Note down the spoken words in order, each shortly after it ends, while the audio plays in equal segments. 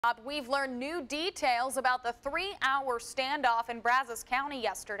We've learned new details about the 3-hour standoff in Brazos County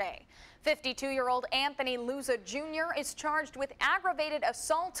yesterday. 52-year-old Anthony Luza Jr. is charged with aggravated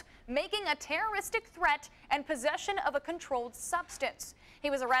assault, making a terroristic threat, and possession of a controlled substance.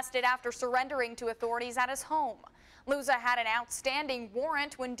 He was arrested after surrendering to authorities at his home. Luza had an outstanding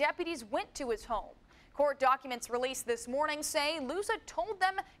warrant when deputies went to his home. Court documents released this morning say Luza told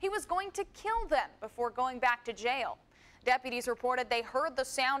them he was going to kill them before going back to jail. Deputies reported they heard the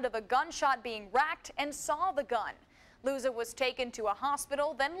sound of a gunshot being racked and saw the gun. Luza was taken to a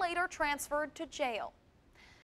hospital, then later transferred to jail.